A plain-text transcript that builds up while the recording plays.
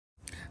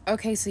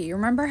Okay, so you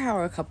remember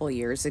how a couple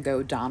years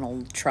ago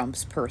Donald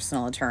Trump's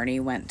personal attorney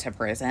went to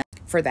prison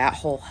for that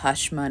whole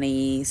hush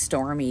money,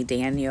 Stormy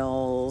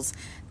Daniels,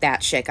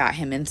 that shit got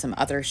him in some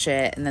other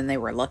shit, and then they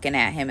were looking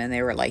at him and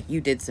they were like,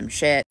 you did some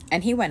shit.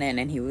 And he went in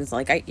and he was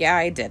like, yeah,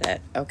 I did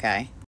it.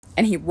 Okay.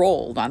 And he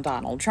rolled on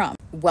Donald Trump.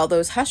 Well,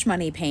 those hush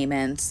money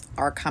payments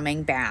are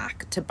coming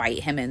back to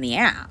bite him in the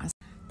ass.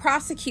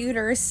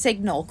 Prosecutors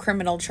signal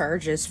criminal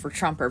charges for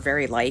Trump are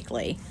very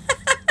likely.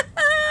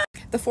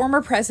 The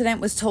former president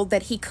was told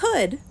that he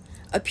could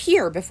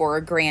appear before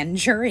a grand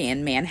jury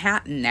in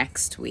Manhattan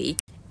next week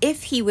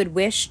if he would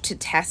wish to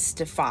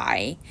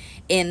testify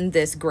in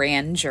this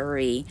grand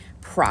jury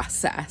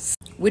process,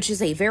 which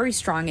is a very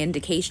strong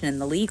indication in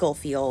the legal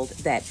field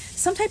that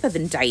some type of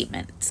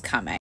indictment is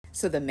coming.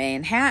 So the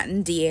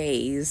Manhattan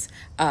DA's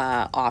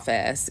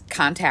office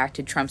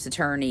contacted Trump's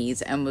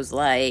attorneys and was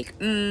like,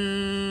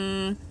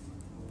 we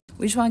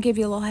just want to give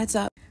you a little heads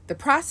up. The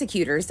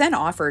prosecutors then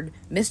offered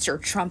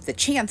Mr. Trump the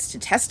chance to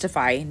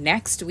testify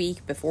next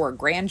week before a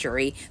grand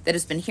jury that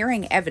has been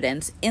hearing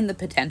evidence in the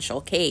potential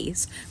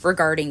case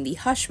regarding the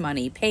hush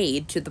money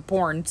paid to the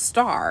porn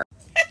star.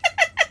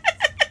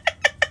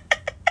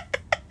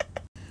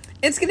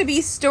 It's going to be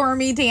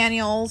Stormy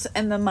Daniels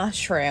and the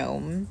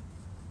mushroom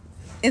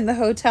in the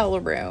hotel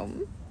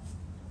room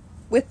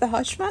with the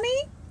hush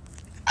money.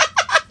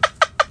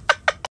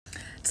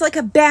 It's like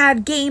a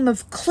bad game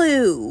of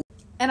Clue.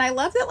 And I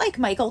love that, like,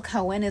 Michael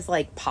Cohen is,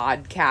 like,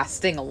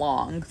 podcasting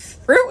along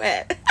through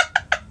it.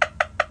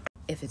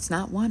 If it's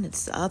not one,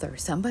 it's the other.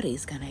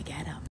 Somebody's gonna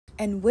get him.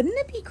 And wouldn't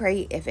it be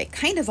great if it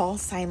kind of all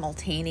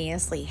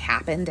simultaneously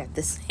happened at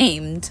the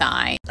same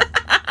time?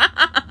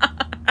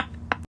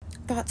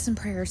 Thoughts and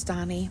prayers,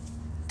 Donnie.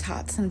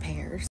 Tots and pears.